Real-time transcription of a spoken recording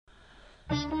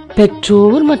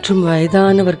பெற்றோர் மற்றும்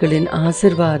வயதானவர்களின்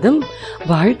ஆசிர்வாதம்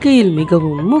வாழ்க்கையில்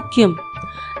மிகவும் முக்கியம்.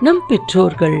 நம்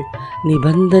பெற்றோர்கள்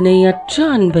நிபந்தனையற்ற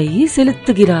அன்பை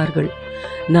செலுத்துகிறார்கள்.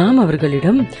 நாம்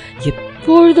அவர்களிடம்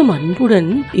எப்பொழுதும்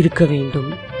அன்புடன் இருக்க வேண்டும்.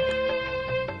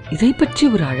 இதை பற்றி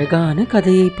ஒரு அழகான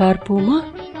கதையை பார்ப்போமா?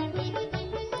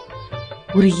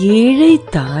 ஒரு ஏழை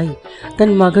தாய்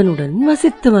தன் மகனுடன்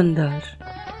வசித்து வந்தார்.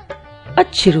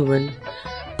 அச்சிறுவன்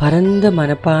பரந்த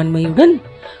மனப்பான்மையுடன்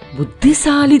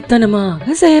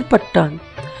புத்திசாலித்தனமாக செயற்பட்டான்.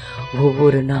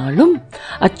 ஒவ்வொரு நாளும்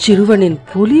அச்சிறுவனின்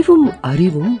பொலிவும்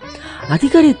அறிவும்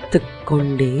அதிகரித்து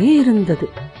கொண்டே இருந்தது.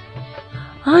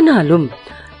 ஆனாலும்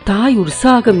தாய்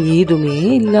உற்சாகம் ஏதுமே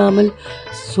இல்லாமல்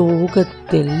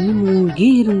சோகத்தில் மூழ்கி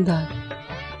இருந்தார்.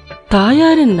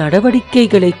 தாயாரின்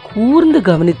நடவடிக்கைகளை கூர்ந்து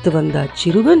கவனித்து வந்த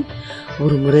அச்சிறுவன்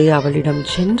ஒரு முறை அவளிடம்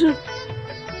சென்று,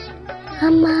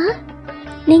 அம்மா,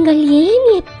 நீங்கள் ஏன்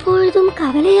எப்பொழுதும்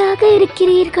கவலையாக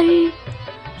இருக்கிறீர்கள்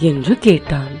என்று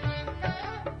கேட்டான்.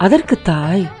 அதற்கு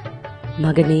தாய்,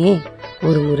 மகனே,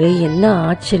 ஒரு முறை என்ன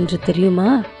ஆச்சென்று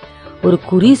தெரியுமா? ஒரு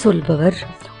குறி சொல்பவர்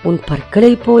உன்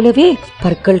பற்களைப் போலவே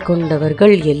பற்கள்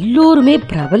கொண்டவர்கள் எல்லோருமே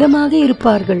பிரபலமாக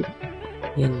இருப்பார்கள்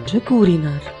என்று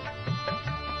கூறினார்.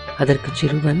 அதற்கு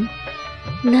சிறுவன்,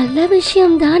 நல்ல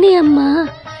விஷயம் தானே அம்மா,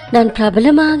 நான்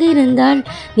பிரபலமாக இருந்தால்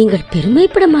நீங்கள்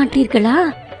பெருமைப்பட மாட்டீர்களா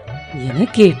என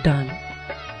கேட்டான்.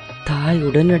 தாய்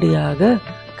உடனடியாக,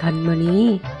 கண்மணி,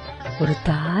 ஒரு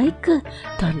தாய்க்கு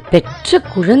தான் பெற்ற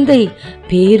குழந்தை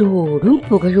பேரோடும்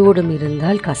புகழோடும்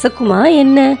இருந்தால் கசக்குமா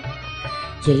என்ன?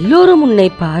 எல்லோரும் உன்னை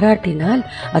பாராட்டினால்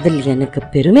அதில் எனக்கு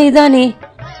பெருமைதானே.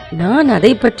 நான்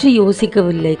அதை பற்றி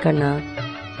யோசிக்கவில்லை கண்ணா.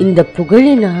 இந்த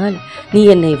புகழினால் நீ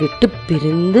என்னை விட்டு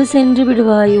பிரிந்து சென்று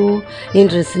விடுவாயோ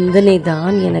என்ற சிந்தனை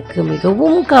தான் எனக்கு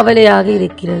மிகவும் கவலையாக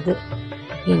இருக்கிறது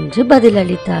என்று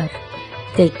பதிலளித்தார்.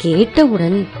 இதை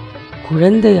கேட்டவுடன்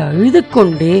குழந்தை அழுது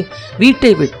கொண்டே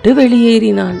வீட்டை விட்டு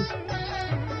வெளியேறினான்.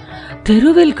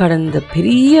 தெருவில் கடந்த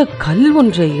பெரிய கல்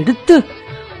ஒன்றை எடுத்து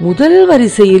முதல்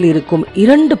வரிசையில் இருக்கும்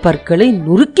 2 பற்களை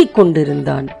நுறுக்கிக்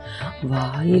கொண்டிருந்தான்.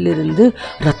 வாயிலிருந்து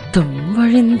ரத்தம்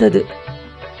வழிந்தது.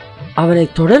 அவனை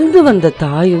தொடர்ந்து வந்த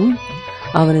தாயும்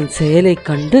அவனின் செயலை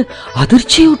கண்டு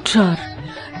அதிர்ச்சியுற்றார்.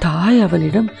 தாய்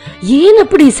அவனிடம், ஏன்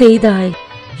அப்படி செய்தாய்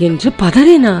என்று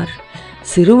பதறினார்.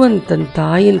 சிறுவன் தன்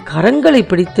தாயின் கரங்களை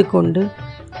பிடித்து கொண்டு,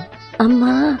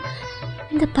 அம்மா,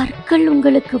 இந்த பற்கள்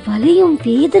உங்களுக்கு வலியும்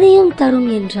வேதனையும் தரும்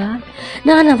என்றால்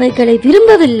நான் அவைகளை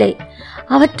விரும்பவில்லை.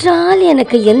 அவற்றால்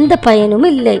எனக்கு எந்த பயனும்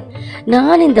இல்லை.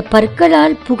 நான் இந்த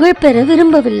பற்களால் புகழ் பெற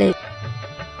விரும்பவில்லை.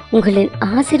 உங்களின்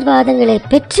ஆசீர்வாதங்களை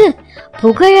பெற்று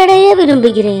புகழடைய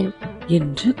விரும்புகிறேன்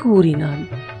என்று கூறினான்.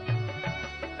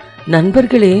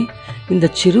 நண்பர்களே,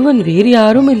 இந்த சிறுவன் வேறு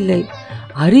யாரும் இல்லை,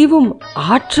 அறிவும்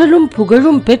ஆற்றலும்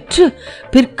புகழும் பெற்று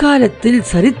பிற்காலத்தில்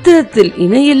சரித்திரத்தில்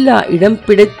இணையில்லா இடம்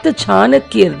பிடித்த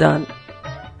சாணக்கியர்தான்.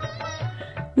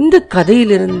 இந்த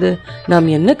கதையிலிருந்து நாம்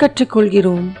என்ன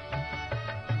கற்றுக்கொள்கிறோம்?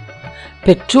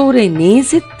 பெற்றோரை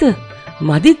நேசித்து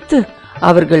மதித்து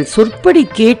அவர்கள் சொற்படி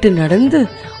கேட்டு நடந்து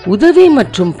உதவி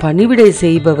மற்றும் பணிவிடை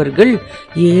செய்பவர்கள்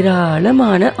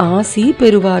ஏராளமான ஆசி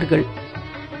பெறுவார்கள்.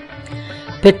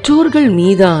 பெற்றோர்கள்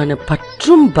மீதான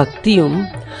பற்றும் பக்தியும்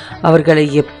அவர்களை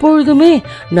எப்பொழுதுமே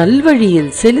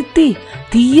நல்வழியில் செலுத்தி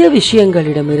தீய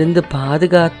விஷயங்களிடமிருந்து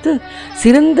பாதுகாத்து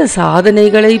சிறந்த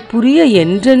சாதனைகளை புரிய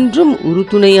என்றென்றும்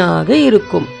உறுதுணையாக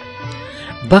இருக்கும்.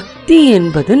 பக்தி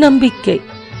என்பது நம்பிக்கை.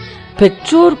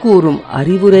 பெற்றோர் கூறும்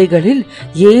அறிவுரைகளில்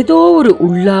ஏதோ ஒரு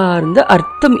உள்ளார்ந்த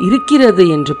அர்த்தம் இருக்கிறது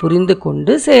என்று புரிந்து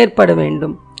கொண்டு செயற்பட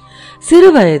வேண்டும்.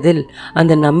 சிறுவயதில்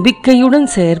அந்த நம்பிக்கையுடன்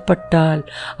செயற்பட்டால்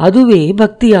அதுவே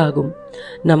பக்தியாகும்.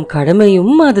 நம்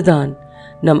கடமையும் அதுதான்.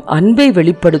 நம் அன்பை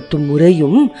வெளிப்படுத்தும்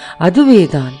முறையும்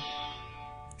அதுவேதான்.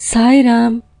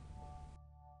 சாய்ராம்.